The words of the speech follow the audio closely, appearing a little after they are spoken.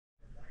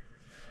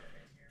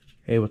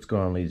Hey, what's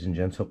going on, ladies and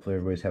gents? Hopefully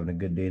everybody's having a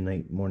good day,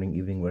 night, morning,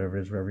 evening, whatever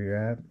it is, wherever you're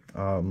at.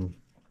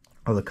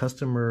 The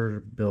customer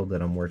build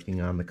that I'm working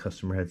on, the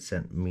customer had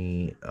sent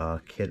me a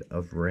kit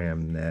of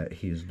RAM that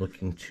he's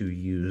looking to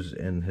use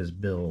in his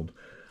build.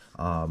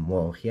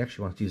 Well, he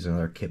actually wants to use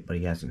another kit, but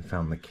he hasn't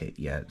found the kit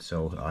yet.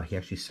 So he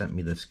actually sent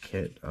me this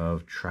kit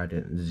of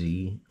Trident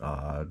Z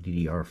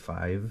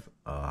ddr5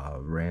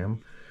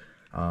 RAM.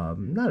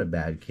 Not a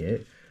bad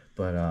kit,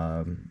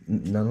 but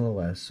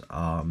nonetheless,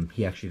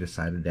 he actually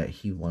decided that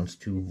he wants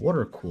to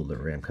water cool the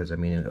RAM because I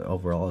mean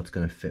overall it's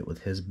going to fit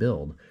with his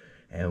build.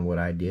 And what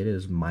I did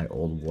is my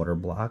old water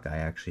block, I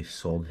actually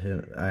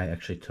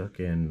took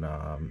and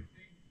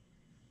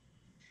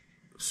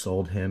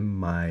sold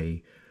him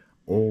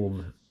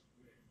old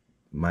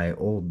my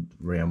old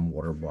RAM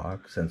water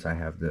block. Since I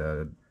have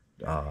the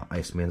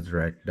Iceman's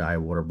Direct Dye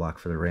water block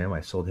for the RAM,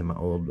 I sold him my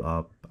old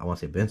I want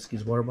to say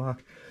Binsky's water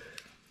block.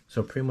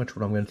 So pretty much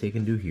what I'm going to take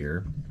and do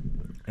here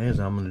is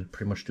I'm going to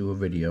pretty much do a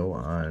video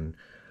on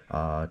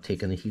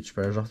taking the heat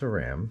spreaders off the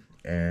RAM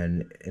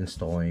and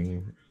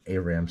installing a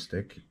RAM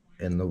stick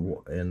in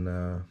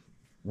the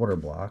water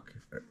block,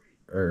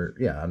 or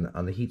yeah,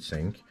 on the heat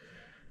sink.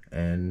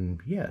 And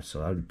yeah,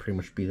 so that would pretty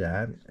much be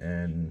that.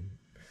 And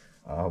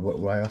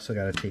what I also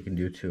got to take and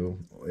do too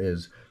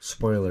is,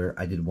 spoiler,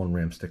 I did one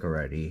RAM stick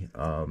already.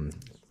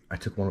 I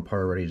took one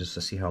apart already just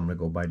to see how I'm going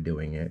to go by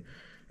doing it.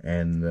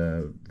 And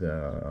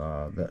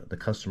the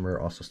customer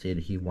also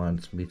stated he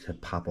wants me to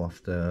pop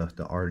off the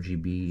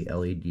RGB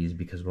LEDs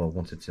because, well,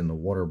 once it's in the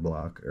water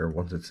block or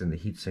once it's in the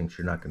heat sinks,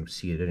 you're not going to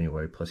see it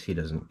anyway. Plus, he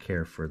doesn't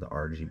care for the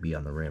RGB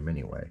on the RAM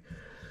anyway.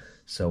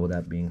 So with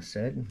that being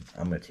said,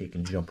 I'm going to take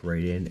and jump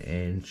right in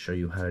and show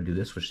you how to do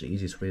this, which the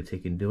easiest way to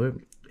take and do it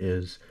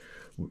is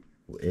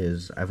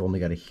I've only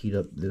got to heat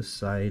up this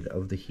side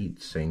of the heat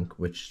sink,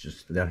 which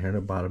just down here on the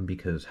bottom,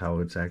 because how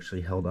it's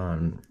actually held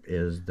on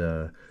is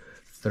the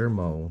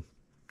thermo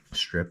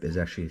strip is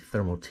actually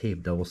thermal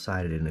tape,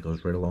 double-sided, and it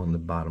goes right along the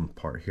bottom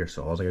part here.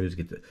 So all I gotta do is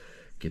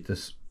get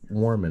this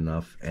warm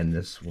enough and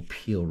this will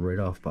peel right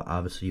off, but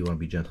obviously you want to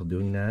be gentle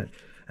doing that.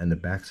 And the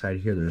back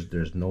side here,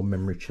 there's no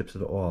memory chips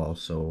at all,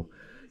 so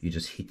you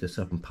just heat this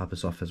up and pop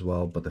this off as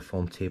well. But the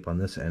foam tape on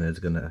this end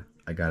is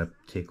I gotta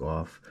take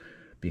off,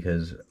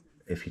 because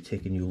if you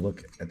take and you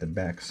look at the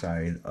back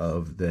side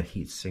of the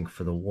heat sink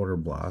for the water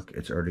block,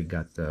 it's already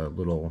got the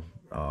little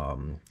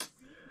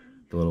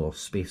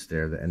space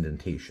there, the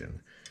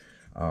indentation.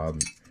 Now,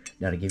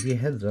 to give you a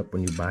heads up,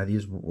 when you buy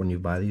these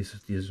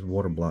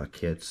water block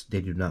kits, they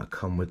do not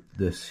come with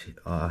this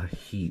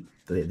heat.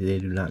 They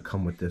do not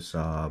come with this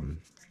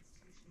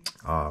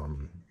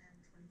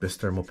this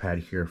thermal pad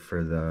here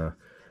for the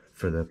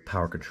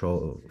power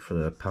control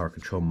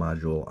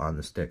module on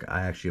the stick.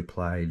 I actually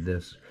applied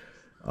this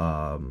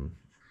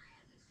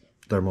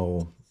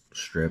thermal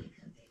strip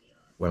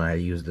when I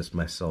use this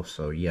myself.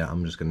 So yeah,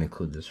 I'm just gonna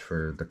include this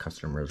for the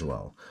customer as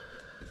well.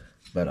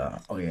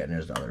 But oh yeah, and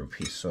there's the other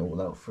piece. So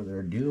without further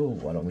ado,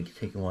 why don't we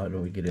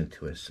get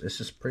into it? It's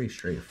just pretty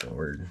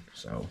straightforward.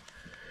 So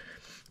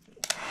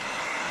it's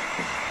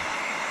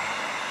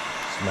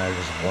a matter of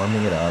just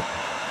warming it up,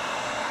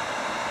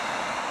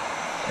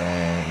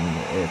 and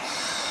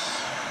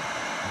it's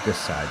this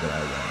side that I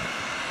want.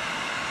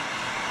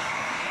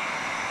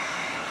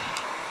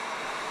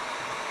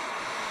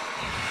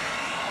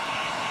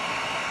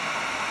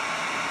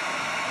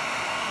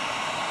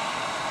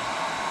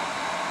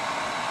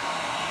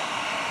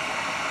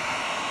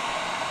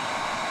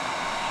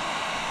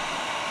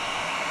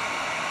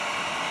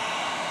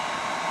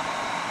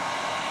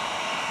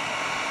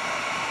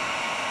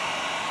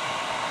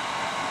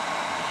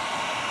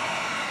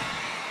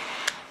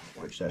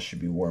 That should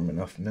be warm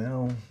enough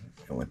now.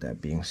 And with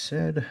that being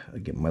said, I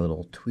get my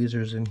little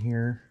tweezers in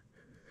here.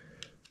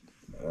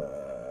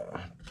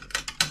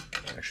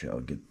 Actually, I'll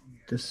get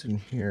this in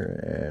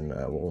here, and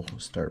I will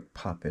start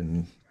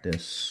popping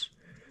this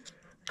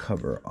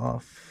cover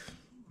off.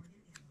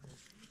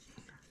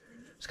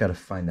 Just got to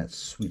find that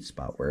sweet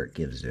spot where it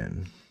gives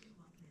in.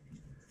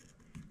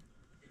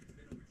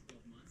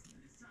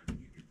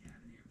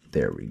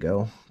 There we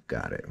go.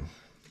 Got it.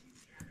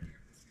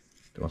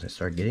 Once I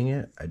start getting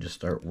it, I just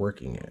start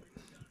working it.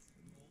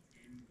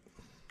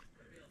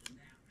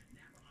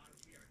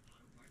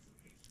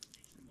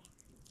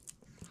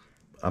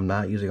 I'm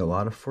not using a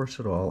lot of force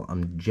at all.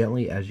 I'm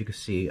gently, as you can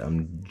see,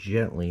 I'm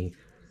gently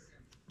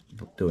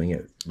doing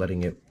it,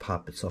 letting it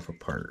pop itself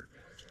apart.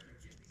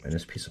 And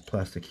this piece of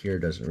plastic here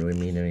doesn't really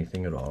mean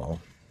anything at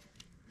all.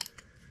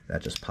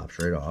 That just pops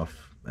right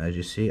off. As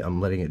you see, I'm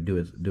letting it do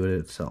it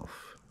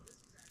itself.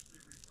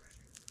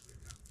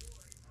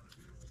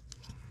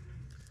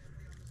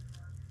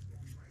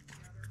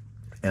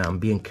 And I'm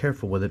being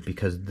careful with it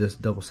because this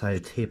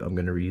double-sided tape, I'm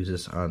going to reuse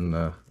this on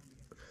the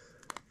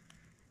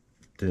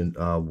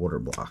water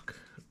block,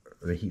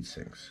 the heat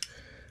sinks.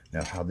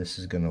 Now, how this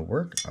is going to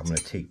work, I'm going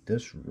to take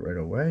this right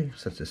away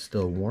since it's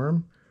still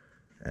warm.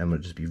 And I'm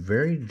going to just be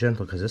very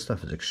gentle because this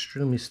stuff is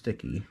extremely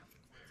sticky.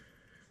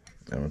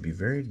 I'm going to be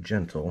very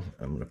gentle.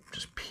 I'm going to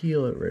just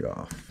peel it right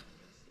off.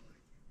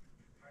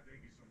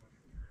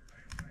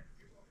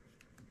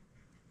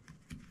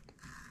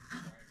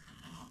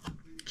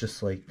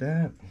 just like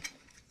that.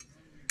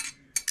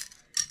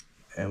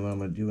 And what I'm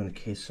going to do in the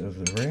case of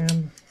the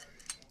RAM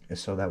is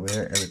so that way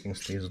everything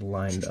stays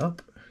lined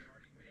up.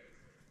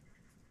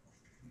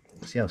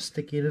 See how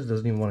sticky it is?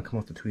 Doesn't even want to come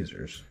off the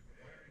tweezers.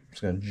 I'm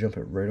just going to jump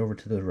it right over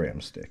to the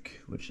RAM stick,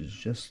 which is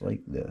just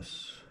like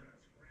this.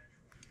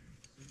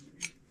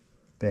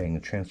 Bang, the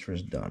transfer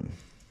is done.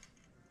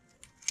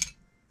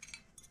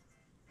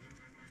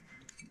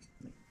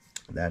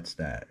 That's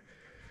that.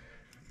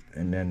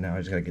 And then now I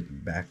just gotta get the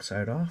back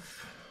side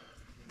off.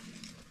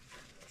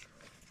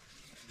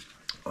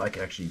 Oh, I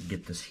can actually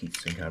get this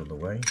heatsink out of the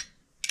way.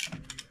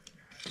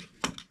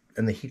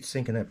 And the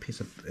heatsink and that piece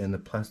of and the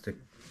plastic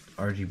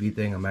RGB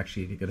thing, I'm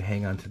actually gonna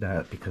hang on to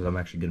that because I'm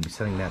actually gonna be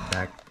sending that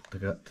back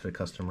to the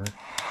customer.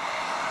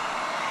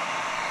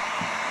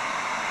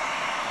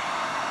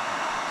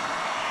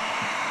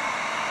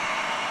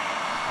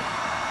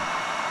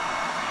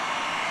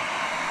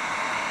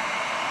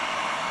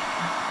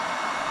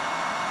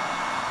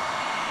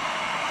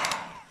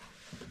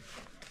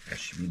 That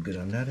should be good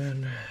on that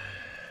end.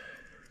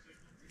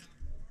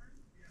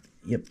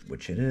 Yep,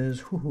 which it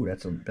is. Whoo,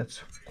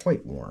 that's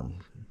quite warm.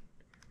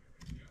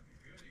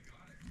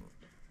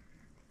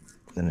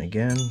 Then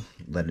again,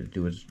 let it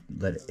do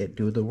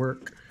the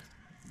work,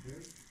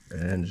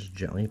 and just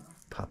gently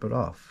pop it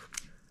off.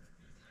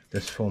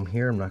 This foam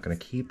here I'm not going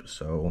to keep,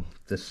 so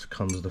this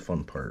comes the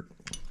fun part.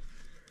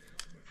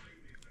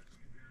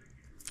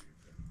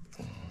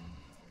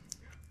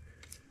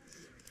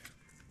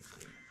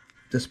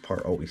 This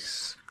part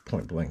always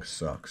point blank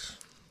sucks.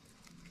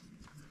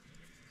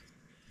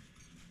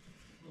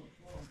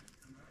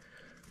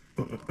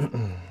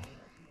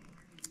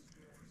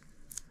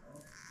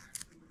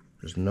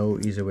 There's no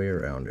easy way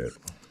around it.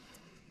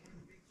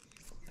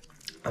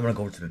 I'm gonna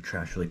go to the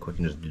trash really quick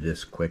and just do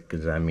this quick,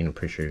 because I mean, I'm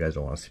pretty sure you guys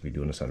don't want to see me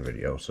doing this on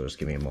video, so just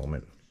give me a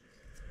moment.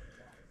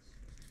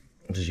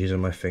 I'm just using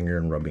my finger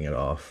and rubbing it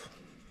off.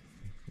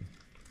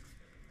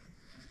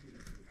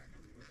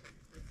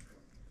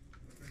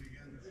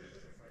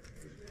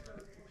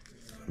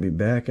 Be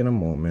back in a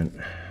moment.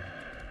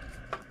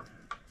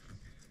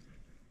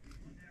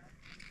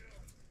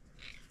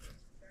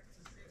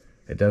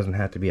 It doesn't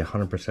have to be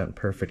 100%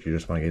 perfect, you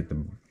just want to get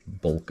the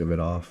bulk of it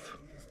off.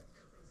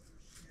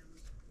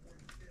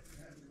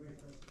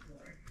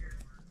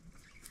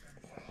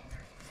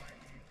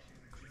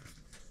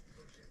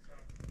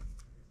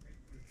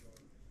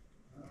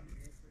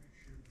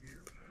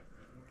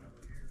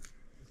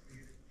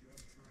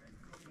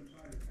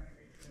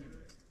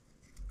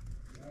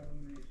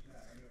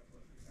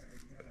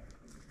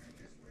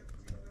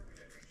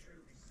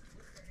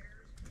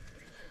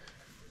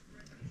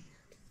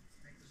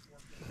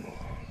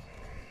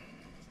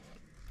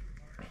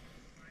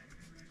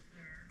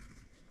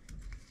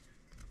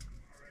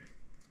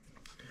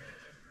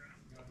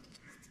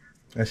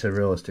 I said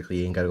realistically,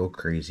 you ain't gotta go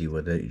crazy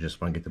with it, you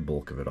just want to get the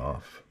bulk of it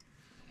off.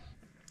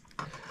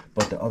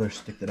 But the other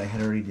stick that I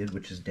had already did,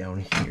 which is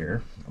down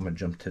here, I'm gonna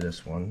jump to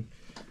this one,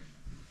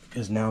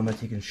 because now I'm gonna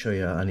take and show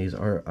you on these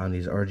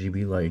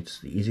RGB lights,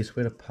 the easiest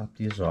way to pop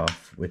these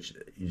off, which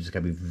you just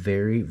gotta be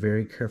very,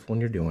 very careful when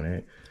you're doing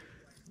it.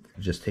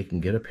 Just take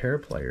and get a pair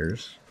of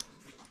pliers,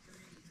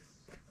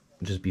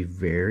 just be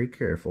very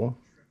careful.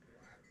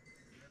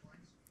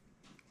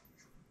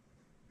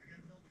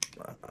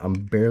 I'm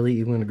barely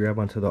even going to grab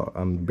onto the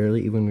I'm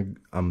barely even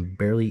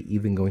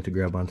going to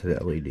grab onto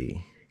the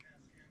LED,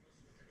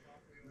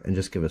 and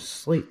just give a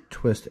slight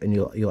twist, and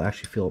you'll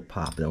actually feel it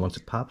pop. And then once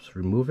it pops,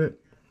 remove it,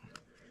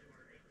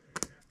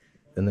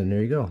 and then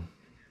there you go.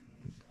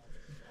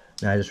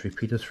 Now I just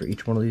repeat this for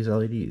each one of these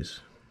LEDs.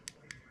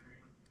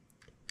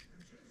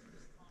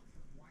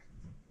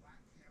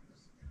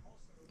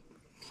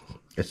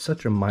 It's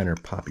such a minor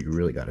pop, you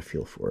really got to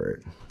feel for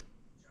it.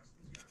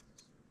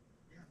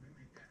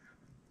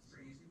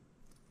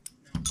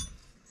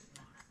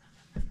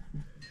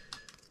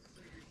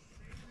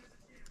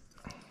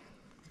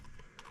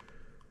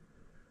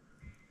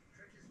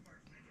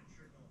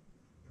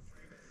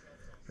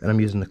 And I'm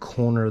using the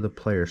corner of the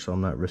player, so I'm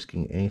not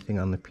risking anything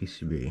on the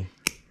PCB.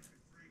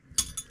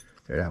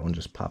 There, that one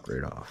just popped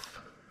right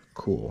off.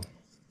 Cool.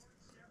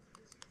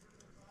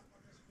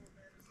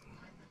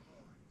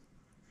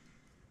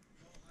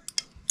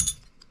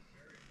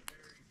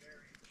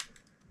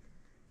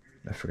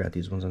 I forgot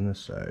these ones on this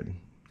side.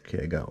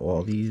 Okay, I got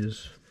all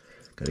these.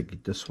 Gotta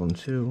get this one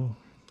too.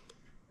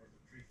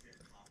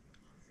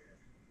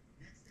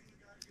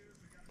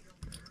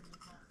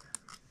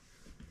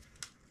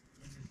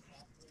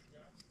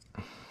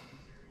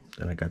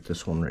 Then I got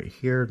this one right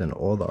here. Then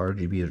all the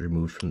RGB is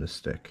removed from the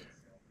stick.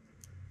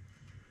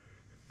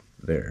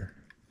 There.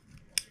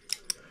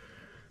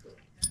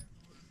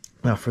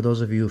 Now, for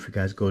those of you, if you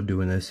guys go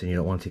doing this and you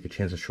don't want to take a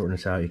chance to shorten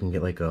this out, you can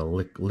get like a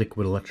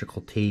liquid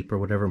electrical tape or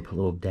whatever and put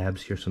little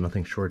dabs here so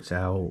nothing shorts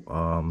out.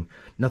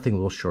 Nothing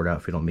will short out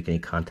if you don't make any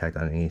contact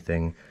on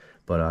anything.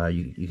 But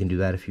you can do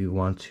that if you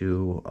want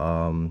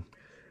to.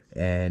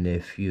 And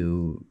if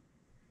you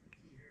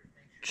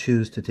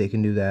choose to take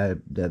and do that,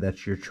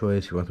 that's your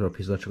choice. You want to throw a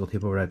piece of electrical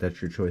tape over that,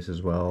 that's your choice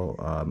as well.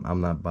 I'm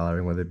not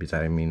bothering with it because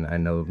I mean, I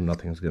know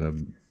nothing's gonna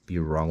be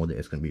wrong with it.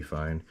 It's gonna be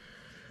fine.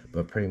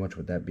 But pretty much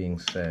with that being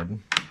said,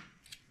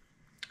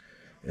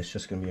 it's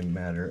just gonna be a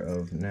matter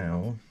of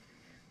now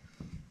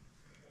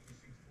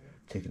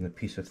taking the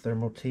piece of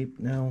thermal tape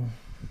now,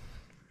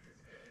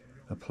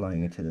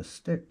 applying it to the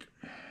stick.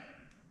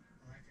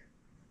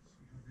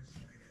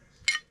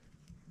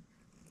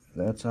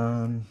 That's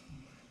on.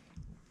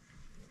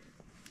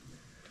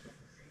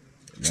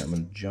 Now I'm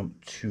going to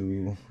jump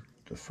to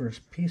the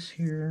first piece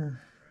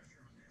here,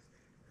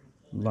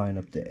 line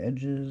up the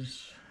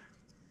edges,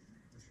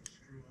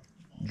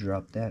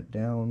 drop that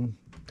down,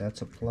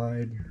 that's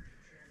applied.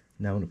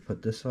 Now I'm going to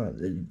put this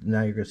on.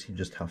 Now you're going to see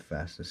just how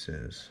fast this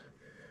is.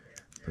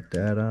 Put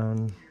that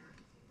on.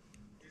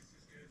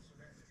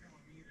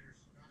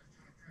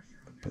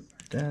 Put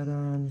that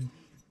on.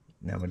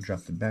 Now I'm going to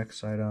drop the back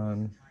side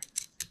on,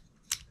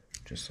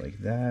 just like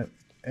that.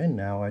 And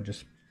now I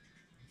just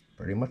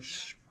pretty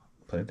much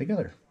put it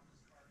together.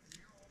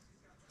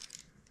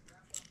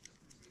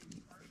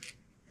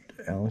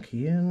 The Allen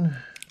key in,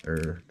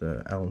 or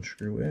the Allen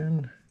screw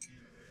in.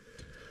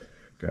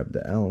 Grab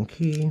the Allen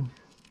key.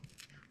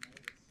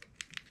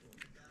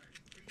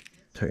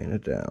 Tighten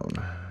it down.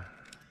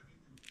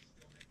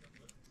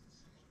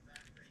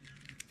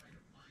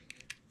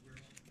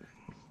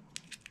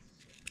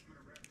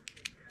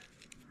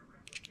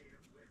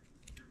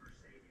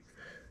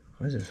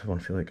 Why does this one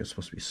feel like it's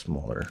supposed to be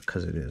smaller?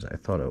 Because it is. I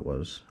thought it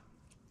was.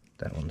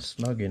 That one's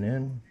snugging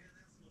in.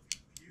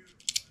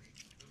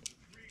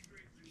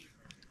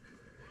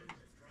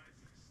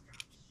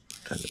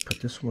 Time to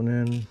put this one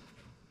in.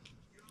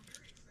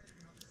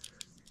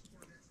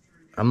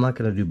 I'm not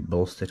going to do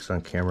both sticks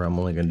on camera. I'm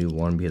only going to do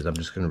one because I'm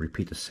just going to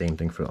repeat the same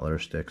thing for the other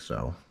stick.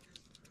 So,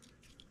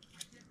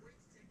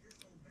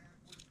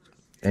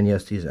 and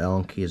yes, these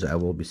Allen keys I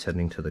will be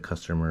sending to the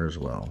customer as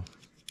well.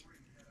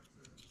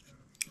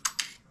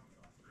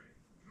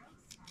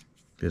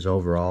 Because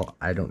overall,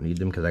 I don't need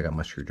them because I got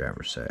my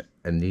screwdriver set,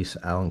 and these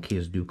Allen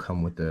keys do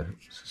come with the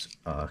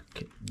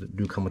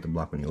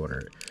block when you order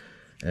it.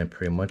 And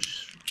pretty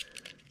much,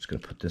 just gonna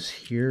put this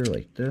here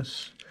like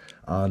this.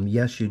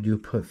 Yes, you do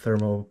put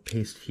thermal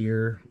paste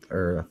here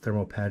or a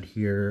thermal pad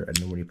here, and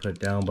then when you put it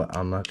down, but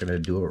I'm not gonna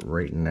do it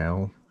right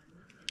now.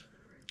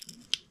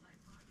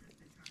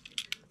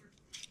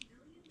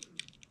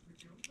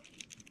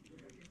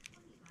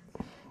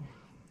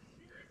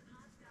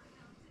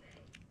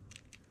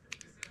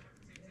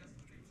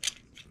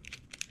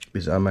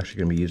 Because I'm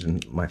actually going to be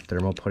using my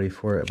thermal putty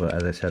for it, but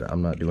as I said,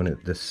 I'm not doing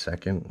it this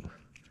second.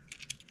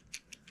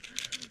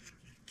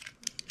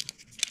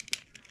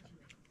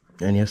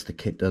 And yes, the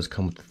kit does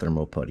come with the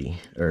thermal putty,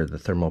 or the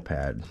thermal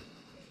pad.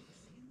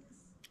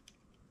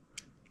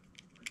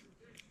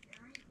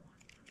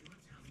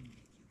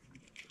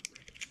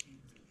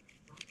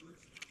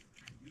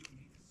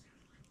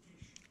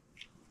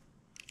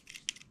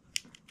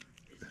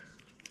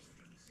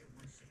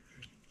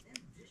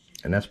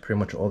 And that's pretty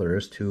much all there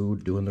is to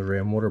doing the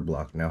RAM water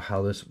block. Now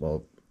how this,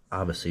 well,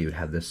 obviously you'd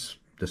have this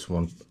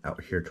one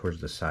out here towards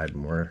the side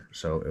more,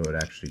 so it would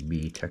actually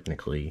be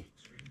technically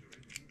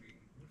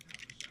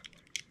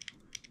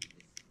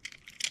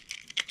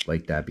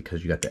like that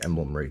because you got the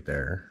emblem right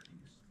there.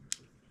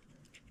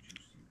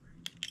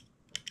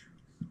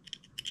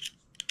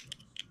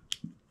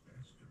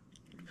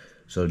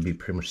 So it'd be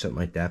pretty much something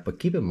like that. But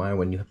keep in mind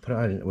when you put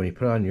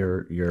on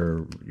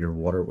your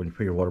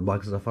water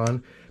block stuff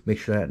on, make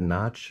sure that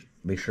notch,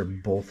 make sure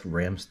both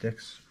RAM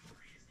sticks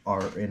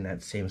are in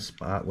that same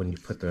spot when you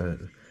put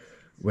the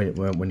when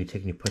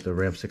you put the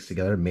RAM sticks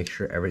together. Make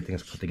sure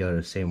everything's put together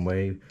the same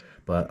way.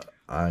 But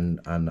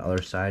on the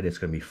other side, it's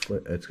gonna be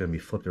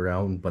flipped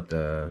around, but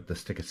the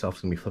stick itself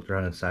is gonna be flipped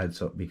around inside.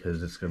 So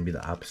because it's gonna be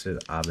the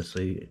opposite,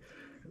 obviously.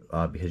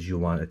 Because you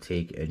want to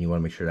take and you want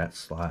to make sure that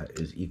slot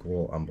is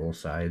equal on both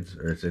sides,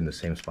 or it's in the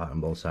same spot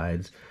on both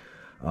sides.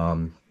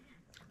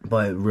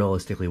 But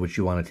realistically, what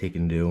you want to take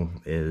and do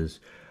is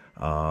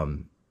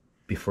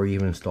before you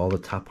even install the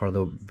top part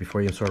of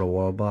before you install the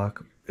wall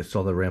block,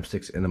 install the RAM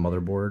sticks in the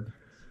motherboard.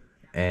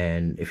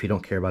 And if you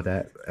don't care about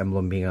that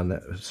emblem being on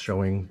that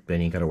showing,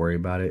 then you got to worry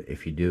about it.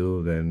 If you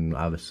do, then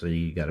obviously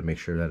you got to make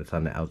sure that it's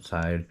on the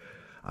outside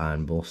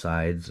on both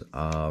sides.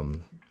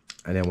 And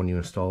then when you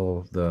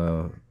install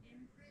the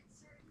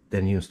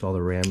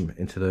RAM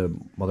into the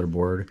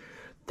motherboard,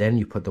 then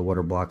you put the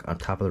water block on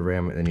top of the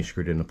RAM, and then you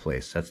screw it into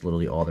place. That's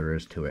literally all there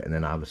is to it. And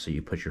then obviously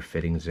you put your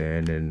fittings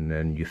in, and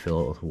then you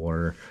fill it with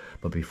water.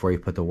 But before you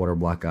put the water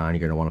block on, you're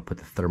going to want to put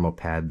the thermal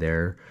pad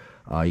there.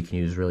 You can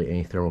use really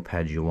any thermal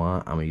pads you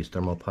want. I'm going to use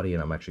thermal putty,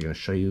 and I'm actually going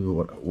to show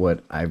you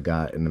what I've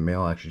got in the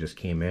mail. Actually just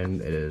came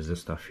in. It is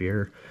this stuff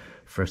here.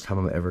 First time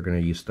I'm ever going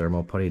to use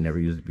thermal putty. Never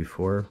used it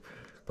before.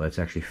 But it's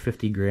actually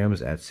 50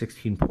 grams at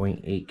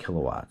 16.8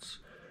 kilowatts.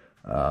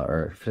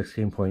 Or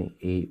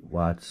 16.8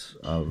 watts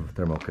of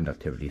thermal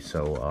conductivity.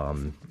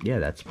 So yeah,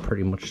 that's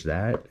pretty much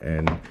that,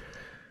 and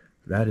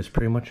that is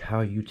pretty much how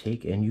you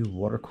take and you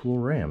water cool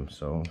RAM.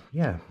 So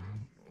yeah,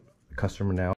 customer now